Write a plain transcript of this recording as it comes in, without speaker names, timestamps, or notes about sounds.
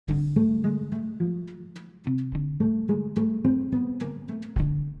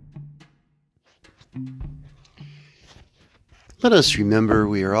Let us remember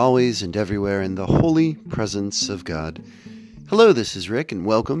we are always and everywhere in the holy presence of God. Hello, this is Rick, and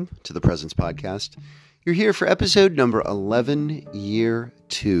welcome to the Presence Podcast. You're here for episode number 11, year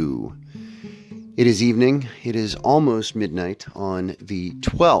 2. It is evening. It is almost midnight on the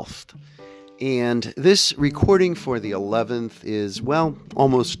 12th. And this recording for the 11th is,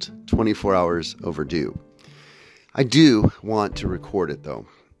 almost 24 hours overdue. I do want to record it, though.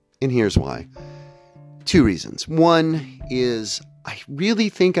 And here's why. 2 reasons. One is I really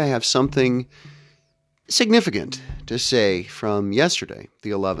think I have something significant to say from yesterday,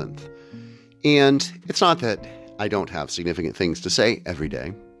 the 11th. And it's not that I don't have significant things to say every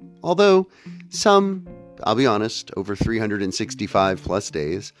day. Although some, I'll be honest, over 365 plus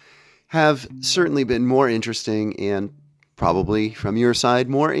days have certainly been more interesting and probably from your side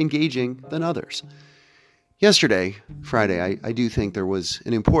more engaging than others. Yesterday, Friday, I do think there was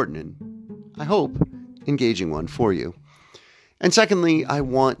an important and I hope engaging one for you. And secondly, I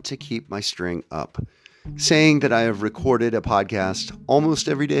want to keep my string up. Saying that I have recorded a podcast almost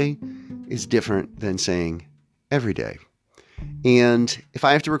every day is different than saying every day. And if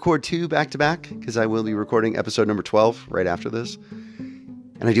I have to record 2 back to back, because I will be recording episode number 12 right after this,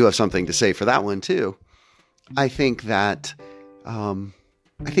 and I do have something to say for that one too, I think that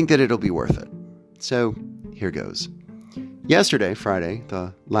it'll be worth it. So here goes. Yesterday, Friday,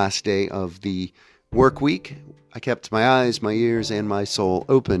 the last day of the work week, I kept my eyes, my ears, and my soul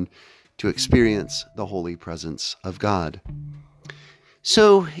open to experience the holy presence of God.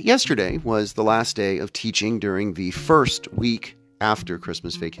 So yesterday was the last day of teaching during the first week after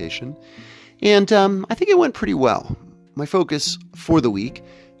Christmas vacation, and I think it went pretty well. My focus for the week,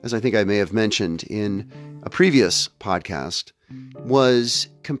 as I think I may have mentioned in a previous podcast, was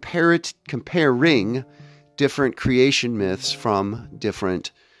comparing different creation myths from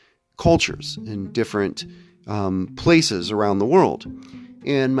different cultures in different places around the world.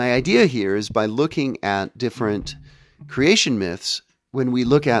 And my idea here is by looking at different creation myths, when we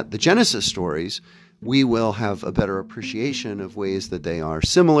look at the Genesis stories, we will have a better appreciation of ways that they are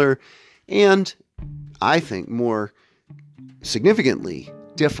similar and, I think, more significantly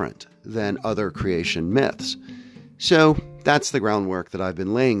different than other creation myths. So that's the groundwork that I've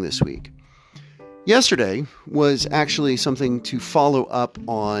been laying this week. Yesterday was actually something to follow up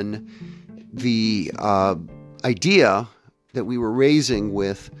on the idea that we were raising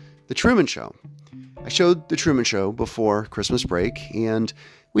with The Truman Show. I showed The Truman Show before Christmas break, and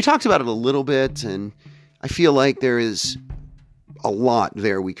we talked about it a little bit, and I feel like there is a lot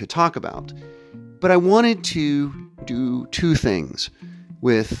there we could talk about. But I wanted to do 2 things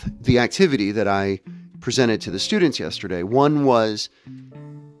with the activity that I presented to the students yesterday. One was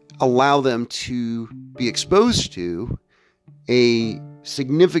allow them to be exposed to a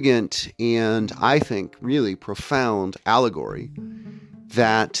significant and I think really profound allegory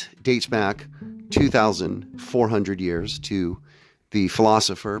that dates back 2,400 years to the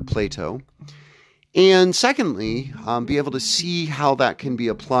philosopher Plato. And secondly, be able to see how that can be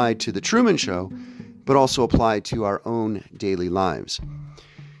applied to the Truman Show, but also applied to our own daily lives.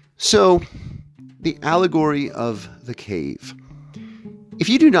 So, the allegory of the cave. If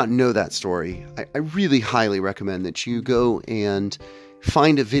you do not know that story, I really highly recommend that you go and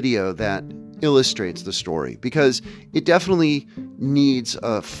find a video that illustrates the story, because it definitely needs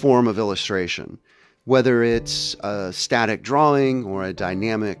a form of illustration. Whether it's a static drawing or a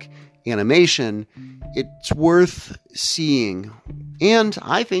dynamic animation, it's worth seeing, and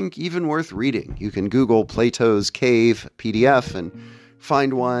I think even worth reading. You can Google Plato's Cave PDF and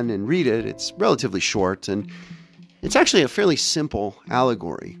find one and read it. It's relatively short, and it's actually a fairly simple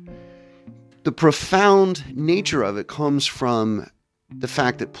allegory. The profound nature of it comes from the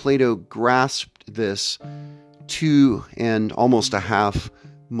fact that Plato grasped this 2 and almost a half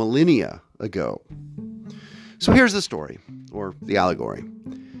millennia ago. So here's the story, or the allegory.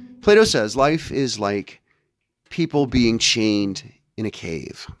 Plato says life is like people being chained in a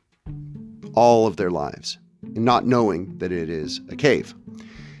cave all of their lives, and not knowing that it is a cave.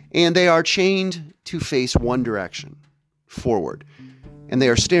 And they are chained to face one direction, forward. And they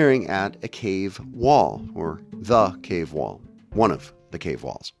are staring at a cave wall, or the cave wall, one of the cave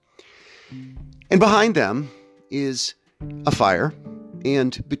walls. And behind them is a fire,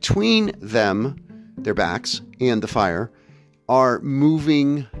 and between them, their backs, and the fire, are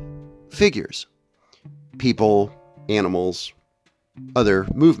moving figures. People, animals, other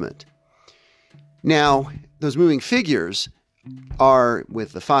movement. Now, those moving figures are,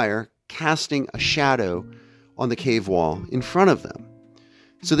 with the fire, casting a shadow on the cave wall in front of them.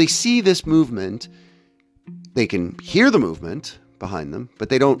 So they see this movement, they can hear the movement behind them, but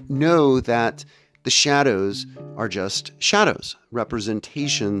they don't know that the shadows are just shadows,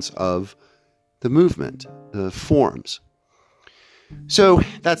 representations of the movement, the forms. So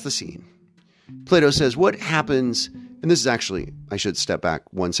that's the scene. Plato says, what happens, and this is actually, I should step back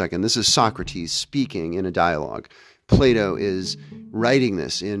 1 second. This is Socrates speaking in a dialogue. Plato is writing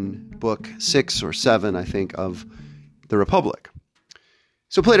this in book 6 or 7, I think, of the Republic.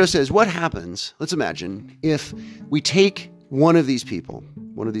 So Plato says, what happens, let's imagine, if we take one of these people,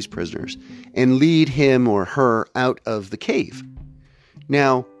 one of these prisoners, and lead him or her out of the cave.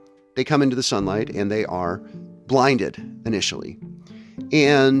 Now, they come into the sunlight and they are blinded initially.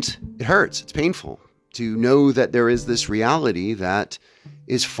 And it hurts, it's painful to know that there is this reality that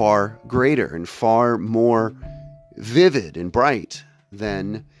is far greater and far more vivid and bright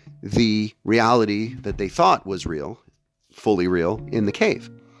than the reality that they thought was real, fully real, in the cave.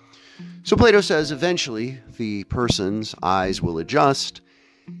 So Plato says eventually the person's eyes will adjust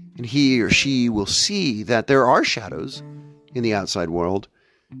and he or she will see that there are shadows in the outside world,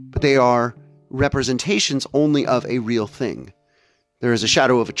 but they are representations only of a real thing. There is a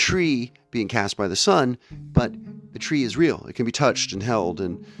shadow of a tree being cast by the sun, but the tree is real. It can be touched and held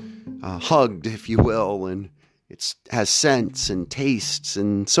and hugged, if you will, and it has scents and tastes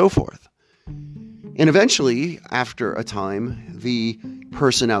and so forth. And eventually, after a time, the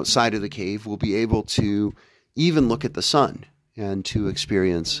person outside of the cave will be able to even look at the sun and to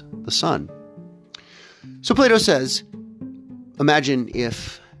experience the sun. So Plato says, imagine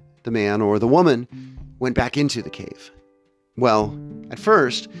if the man or the woman went back into the cave. Well, at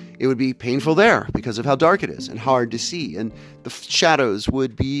first, it would be painful there because of how dark it is and hard to see. And the shadows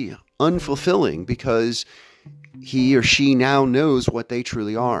would be unfulfilling because he or she now knows what they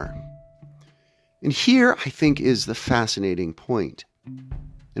truly are. And here, I think, is the fascinating point,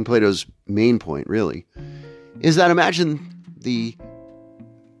 and Plato's main point, really, is that imagine the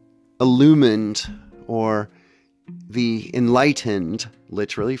illumined or the enlightened,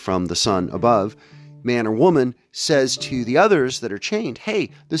 literally from the sun above, man or woman says to the others that are chained,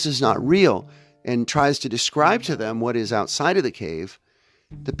 hey, this is not real, and tries to describe to them what is outside of the cave.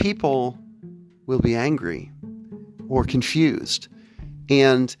 The people will be angry or confused,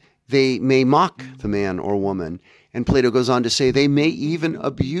 and they may mock the man or woman. And Plato goes on to say they may even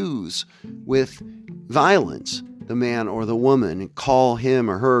abuse with violence the man or the woman and call him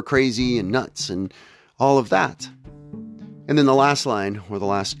or her crazy and nuts and all of that. And then the last line, or the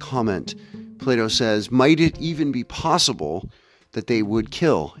last comment, Plato says, might it even be possible that they would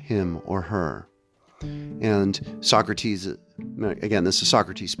kill him or her? And Socrates, again, this is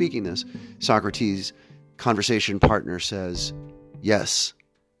Socrates speaking this, Socrates' conversation partner says, yes,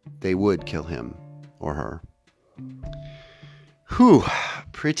 they would kill him or her. Whew,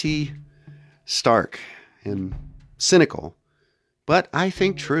 pretty stark and cynical, but I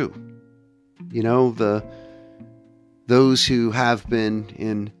think true. You know, those who have been,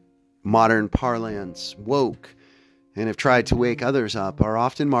 in modern parlance, woke and have tried to wake others up are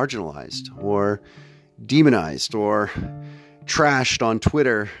often marginalized or demonized or trashed on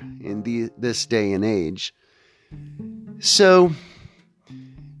Twitter in this day and age. So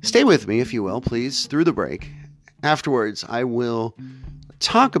stay with me, if you will, please, through the break. Afterwards, I will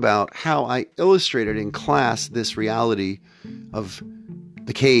talk about how I illustrated in class this reality of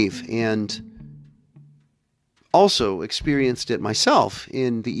the cave and also experienced it myself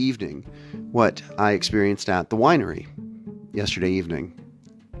in the evening, what I experienced at the winery yesterday evening.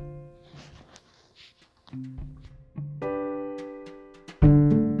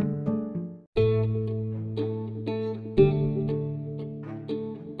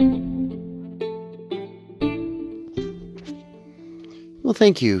 Well,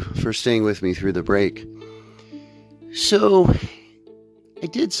 thank you for staying with me through the break. So, I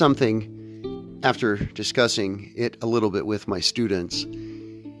did something after discussing it a little bit with my students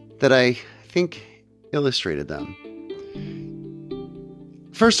that I think illustrated them.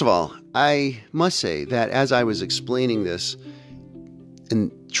 First of all, I must say that as I was explaining this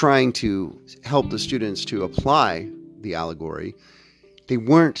and trying to help the students to apply the allegory, they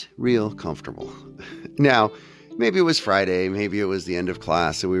weren't real comfortable. Now, maybe it was Friday, maybe it was the end of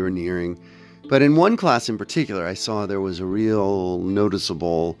class that we were nearing, but in one class in particular, I saw there was a real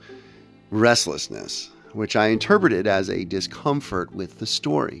noticeable restlessness, which I interpreted as a discomfort with the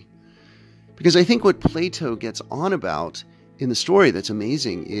story. Because I think what Plato gets on about in the story that's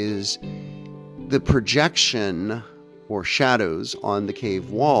amazing is the projection or shadows on the cave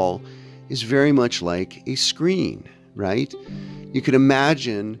wall is very much like a screen, right? You could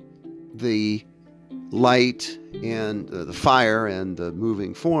imagine the light and the fire and the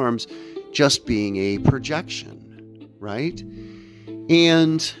moving forms just being a projection, right?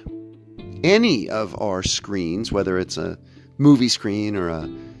 And any of our screens, whether it's a movie screen or a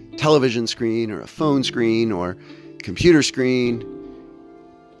television screen or a phone screen or computer screen,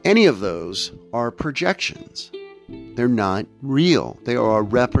 any of those are projections. They're not real. They are a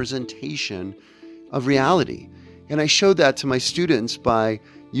representation of reality. And I showed that to my students by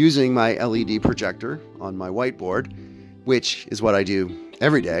using my LED projector on my whiteboard, which is what I do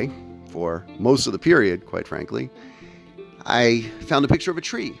every day for most of the period, quite frankly. I found a picture of a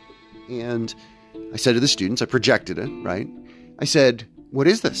tree, and I said to the students, I projected it, right? I said, "What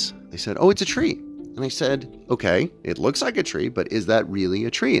is this?" They said, "Oh, it's a tree." And I said, "Okay, it looks like a tree, but is that really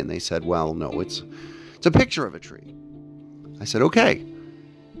a tree?" And they said, "Well, no, it's a picture of a tree." I said, "Okay."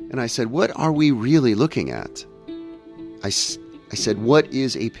 And I said, "What are we really looking at?" I said, "What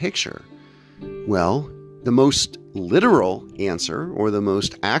is a picture?" Well, the most literal answer, or the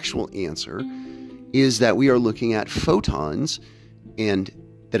most actual answer, is that we are looking at photons and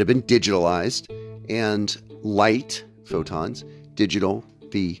that have been digitalized, and light, photons, digital,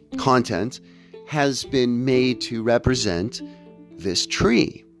 the content, has been made to represent this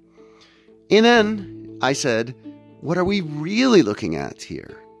tree. And then I said, "What are we really looking at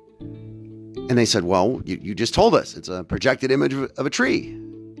here?" And they said, "Well, you just told us it's a projected image of a tree."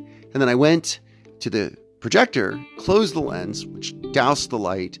 And then I went to the projector, closed the lens, which doused the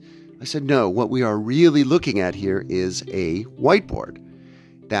light. I said, "No, what we are really looking at here is a whiteboard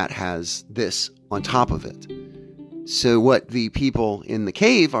that has this on top of it." So what the people in the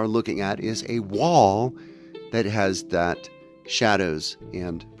cave are looking at is a wall that has that shadows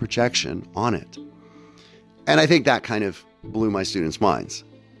and projection on it. And I think that kind of blew my students' minds,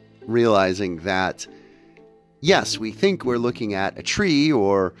 realizing that, yes, we think we're looking at a tree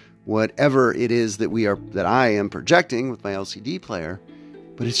or whatever it is that I am projecting with my LCD player,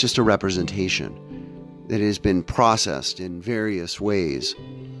 but it's just a representation that has been processed in various ways.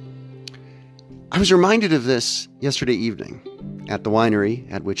 I was reminded of this yesterday evening at the winery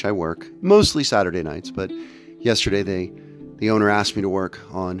at which I work, mostly Saturday nights, but yesterday the owner asked me to work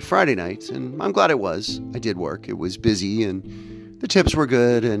on Friday nights, and I'm glad it was. I did work. It was busy, and the tips were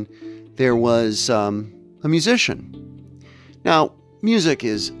good, and there was a musician. Now, music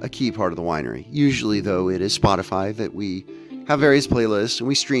is a key part of the winery. Usually, though, it is Spotify that we have various playlists, and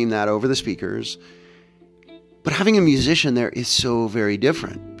we stream that over the speakers. But having a musician there is so very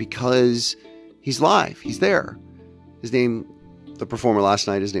different because he's live. He's there. The performer last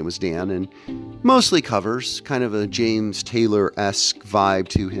night, his name was Dan, and mostly covers, kind of a James Taylor-esque vibe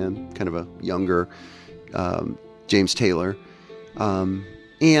to him, kind of a younger James Taylor.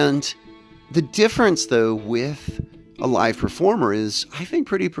 And the difference, though, with a live performer is, I think,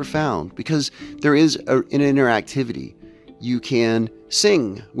 pretty profound because there is an interactivity. You can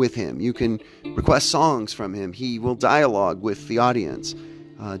sing with him. You can request songs from him. He will dialogue with the audience.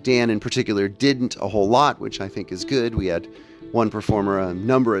 Dan, in particular, didn't a whole lot, which I think is good. We had one performer a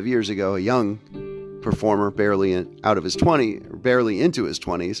number of years ago, a young performer, barely into his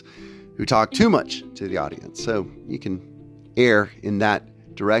 20s, who talked too much to the audience. So you can err in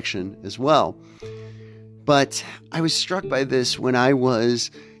that direction as well. But I was struck by this when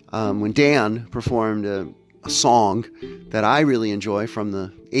when Dan performed a song that I really enjoy from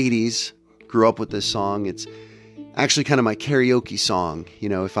the 80s. Grew up with this song. It's actually kind of my karaoke song,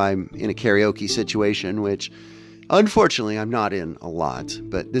 if I'm in a karaoke situation, which unfortunately I'm not in a lot,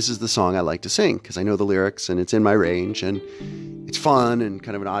 but this is the song I like to sing because I know the lyrics and it's in my range and it's fun and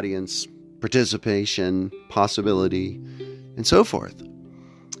kind of an audience participation possibility and so forth.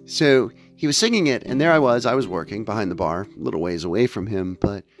 So he was singing it, and there I was working behind the bar, a little ways away from him,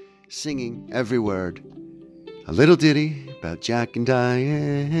 but singing every word. A little ditty about Jack and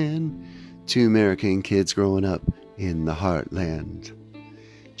Diane, two American kids growing up in the heartland.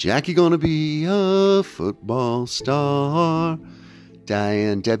 Jackie gonna be a football star,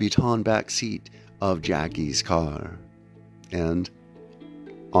 Diane debutante backseat of Jackie's car, and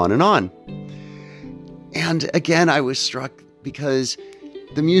on and on. And again, I was struck because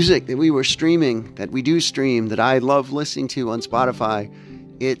the music that we were streaming, that we do stream, that I love listening to on Spotify,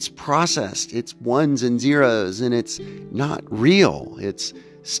 it's processed, it's ones and zeros, and it's not real. It's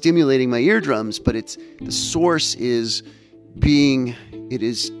stimulating my eardrums, but the source is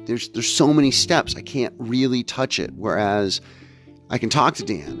there's so many steps, I can't really touch it. Whereas I can talk to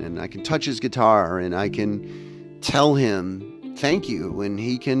Dan, and I can touch his guitar, and I can tell him thank you, and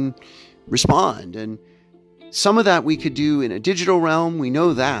he can respond. And some of that we could do in a digital realm, we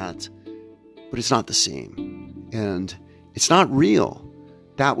know that, but it's not the same. And it's not real.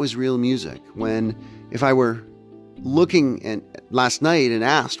 That was real music. If I were looking last night and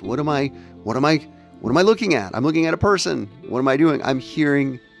asked, what am I looking at? I'm looking at a person. What am I doing? I'm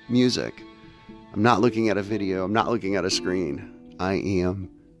hearing music. I'm not looking at a video. I'm not looking at a screen. I am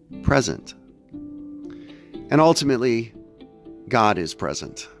present. And ultimately, God is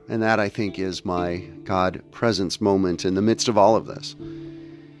present. And that, I think, is my God presence moment in the midst of all of this.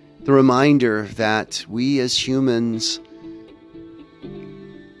 The reminder that we as humans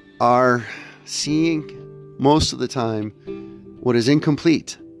are seeing most of the time what is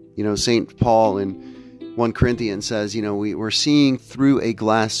incomplete. St. Paul in 1 Corinthians says, we're seeing through a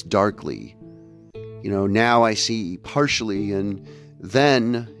glass darkly. Now I see partially, and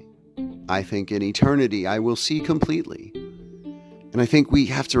then I think in eternity I will see completely. And I think we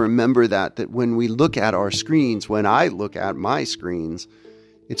have to remember that when we look at our screens, when I look at my screens,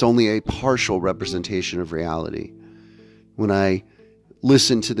 it's only a partial representation of reality. When I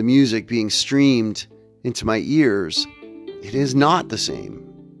listen to the music being streamed into my ears, it is not the same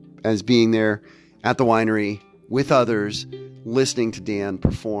as being there at the winery with others, listening to Dan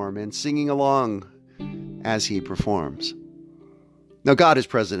perform and singing along as he performs. Now, God is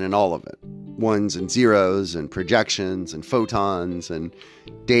present in all of it. Ones and zeros and projections and photons and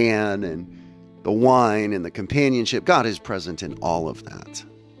Dan and the wine and the companionship. God is present in all of that.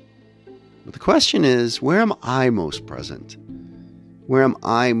 But the question is, where am I most present? Where am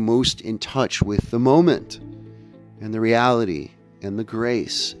I most in touch with the moment and the reality and the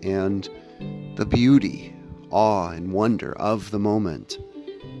grace and the beauty, awe and wonder of the moment?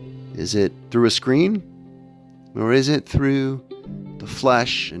 Is it through a screen? Or is it through the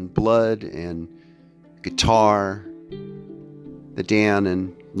flesh and blood and guitar that Dan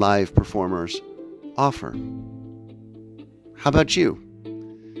and live performers offer? How about you?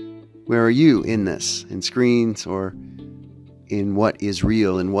 Where are you in this? In screens or in what is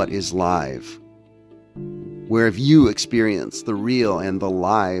real and what is live? Where have you experienced the real and the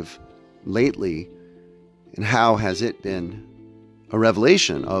live lately? And how has it been a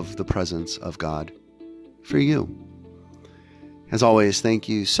revelation of the presence of God for you? As always, thank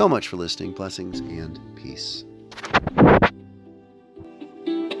you so much for listening. Blessings and peace.